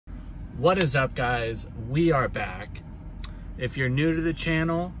What is up, guys? We are back. If you're new to the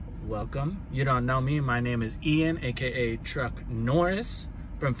channel, welcome. You don't know me, my name is Ian, aka Truck Norris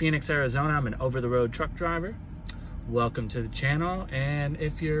from Phoenix, Arizona. I'm an over-the-road truck driver. Welcome to the channel, and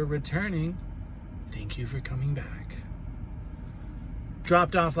if you're returning, thank you for coming back.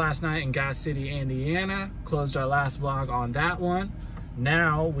 Dropped off last night in Gas City, Indiana. Closed our last vlog on that one.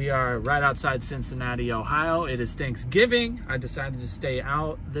 Now we are right outside Cincinnati, Ohio. It is Thanksgiving. I decided to stay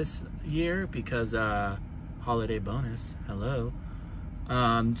out this year because holiday bonus, hello.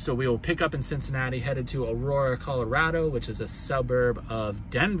 So we will pick up in Cincinnati, headed to Aurora, Colorado, which is a suburb of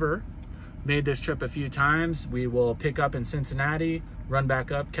Denver. Made this trip a few times. We will pick up in Cincinnati, run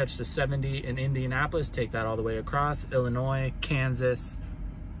back up, catch the 70 in Indianapolis, take that all the way across Illinois, Kansas,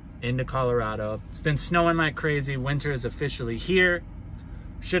 into Colorado. It's been snowing like crazy. Winter is officially here.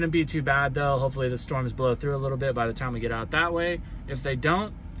 Shouldn't be too bad though. Hopefully the storms blow through a little bit by the time we get out that way. If they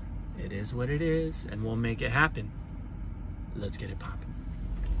don't, it is what it is, and we'll make it happen. Let's get it popping.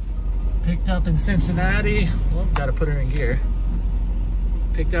 Picked up in Cincinnati. Well, gotta put her in gear.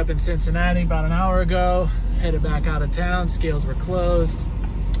 Picked up in Cincinnati about an hour ago. Headed back out of town. Scales were closed.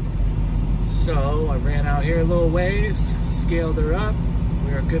 So I ran out here a little ways, scaled her up.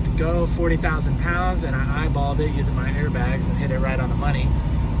 We are good to go, 40,000 pounds, and I eyeballed it using my airbags and hit it right on the money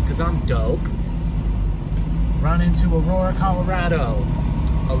because I'm dope. Run into Aurora, Colorado,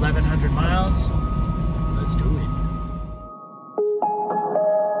 1,100 miles. Let's do it.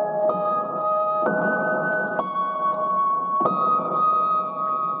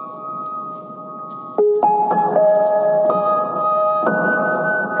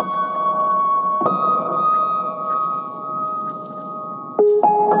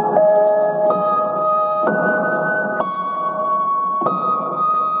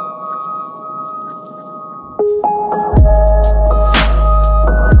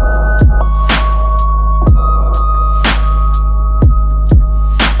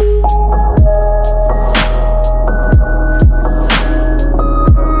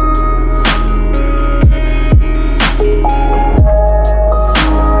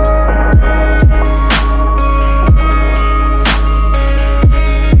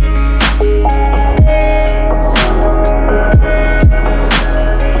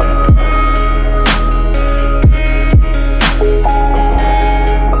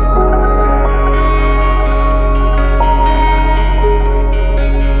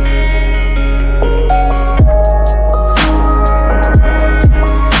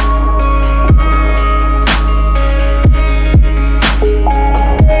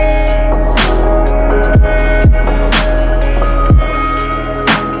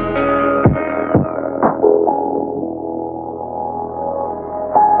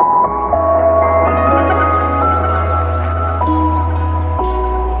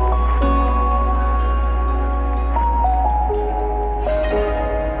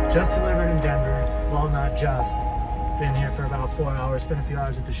 Just delivered in Denver. Well, not just. Been here for about 4 hours, spent a few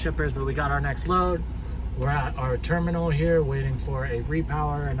hours with the shippers, but we got our next load. We're at our terminal here waiting for a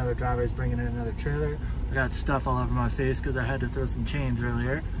repower. Another driver is bringing in another trailer. I got stuff all over my face because I had to throw some chains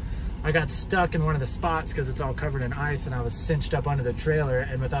earlier. I got stuck in one of the spots because it's all covered in ice and I was cinched up under the trailer,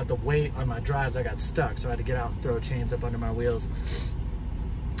 and without the weight on my drives, I got stuck. So I had to get out and throw chains up under my wheels.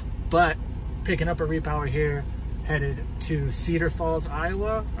 But picking up a repower here, headed to Cedar Falls,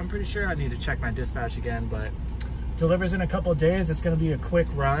 Iowa. I'm pretty sure I need to check my dispatch again, but delivers in a couple of days. It's gonna be a quick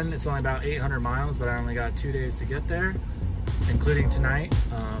run. It's only about 800 miles, but I only got 2 days to get there, including tonight.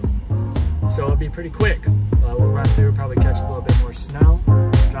 So it'll be pretty quick. We'll run through, probably catch a little bit more snow,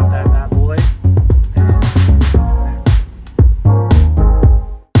 drop that bad boy, and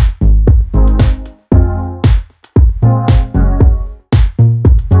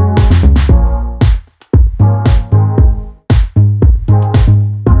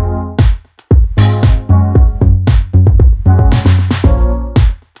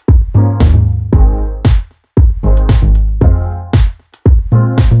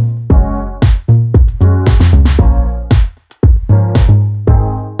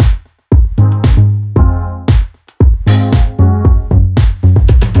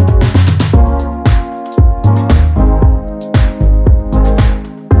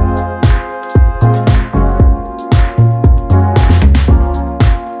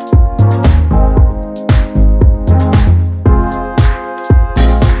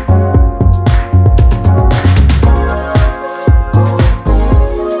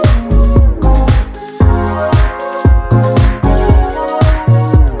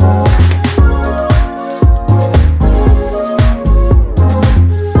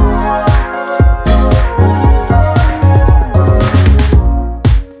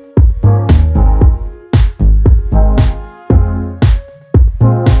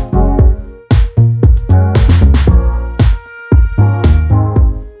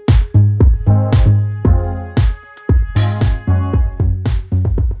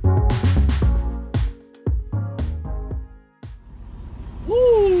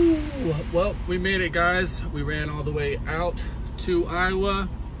we made it, guys. We ran all the way out to Iowa,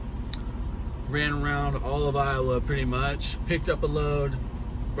 ran around all of Iowa pretty much, picked up a load,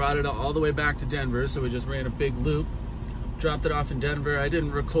 brought it all the way back to Denver. So we just ran a big loop, dropped it off in Denver. I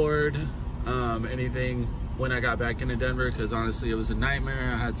didn't record anything when I got back into Denver because honestly it was a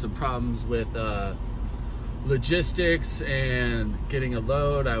nightmare. I had some problems with logistics and getting a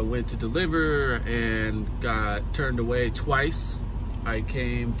load. I went to deliver and got turned away twice. I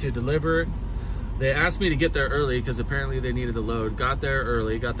came to deliver. They asked me to get there early because apparently they needed a load. Got there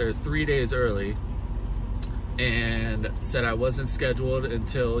early, got there 3 days early, and said I wasn't scheduled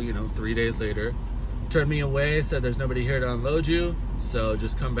until, you know, 3 days later. Turned me away, said there's nobody here to unload you, so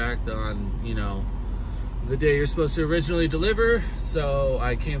just come back on, you know, the day you're supposed to originally deliver. So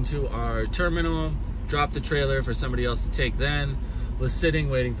I came to our terminal, dropped the trailer for somebody else to take then, was sitting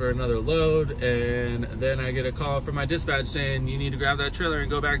waiting for another load, and then I get a call from my dispatch saying you need to grab that trailer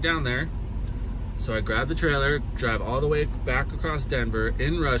and go back down there. So I grab the trailer, drive all the way back across Denver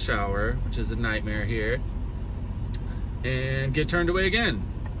in rush hour, which is a nightmare here, and get turned away again.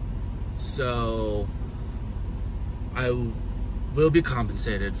 So I will be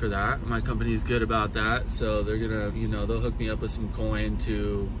compensated for that. My company is good about that, so they're gonna, you know, they'll hook me up with some coin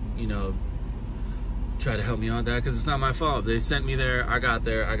to, you know, try to help me out with that, because it's not my fault. They sent me there, I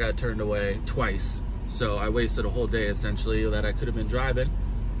got turned away twice. So I wasted a whole day essentially that I could have been driving.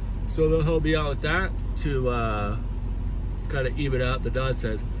 So they'll help me out with that to kind of even out the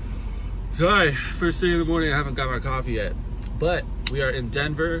nonsense. Sorry, first thing in the morning, I haven't got my coffee yet. But we are in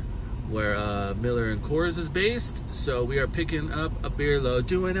Denver, where Miller & Coors is based. So we are picking up a beer load,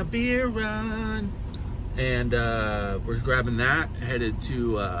 doing a beer run. And we're grabbing that, headed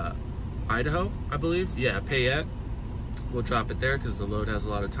to Idaho, I believe. Yeah, Payette. We'll drop it there because the load has a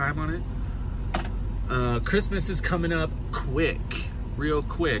lot of time on it. Christmas is coming up quick, real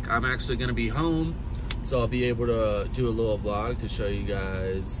quick. I'm actually gonna be home, so I'll be able to do a little vlog to show you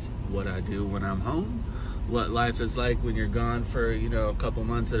guys what I do when I'm home, what life is like when you're gone for, you know, a couple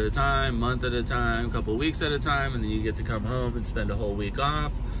months at a time, month at a time, a couple weeks at a time, and then you get to come home and spend a whole week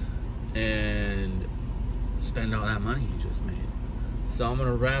off and spend all that money you just made. So I'm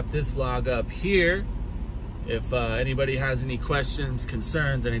gonna wrap this vlog up here. If anybody has any questions,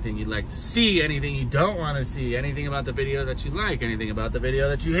 concerns, anything you'd like to see, anything you don't want to see, anything about the video that you like, anything about the video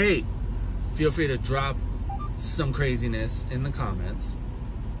that you hate, feel free to drop some craziness in the comments.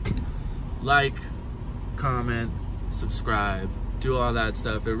 Like, comment, subscribe, do all that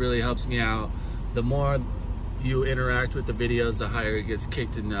stuff. It really helps me out. The more you interact with the videos, the higher it gets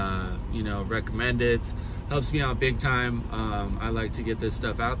kicked in, you know, recommended. Helps me out big time. I like to get this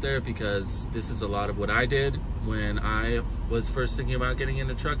stuff out there because this is a lot of what I did when I was first thinking about getting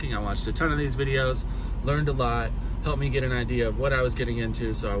into trucking. I watched a ton of these videos, learned a lot, helped me get an idea of what I was getting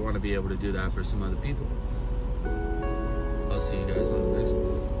into, so I want to be able to do that for some other people. I'll see you guys on the next one.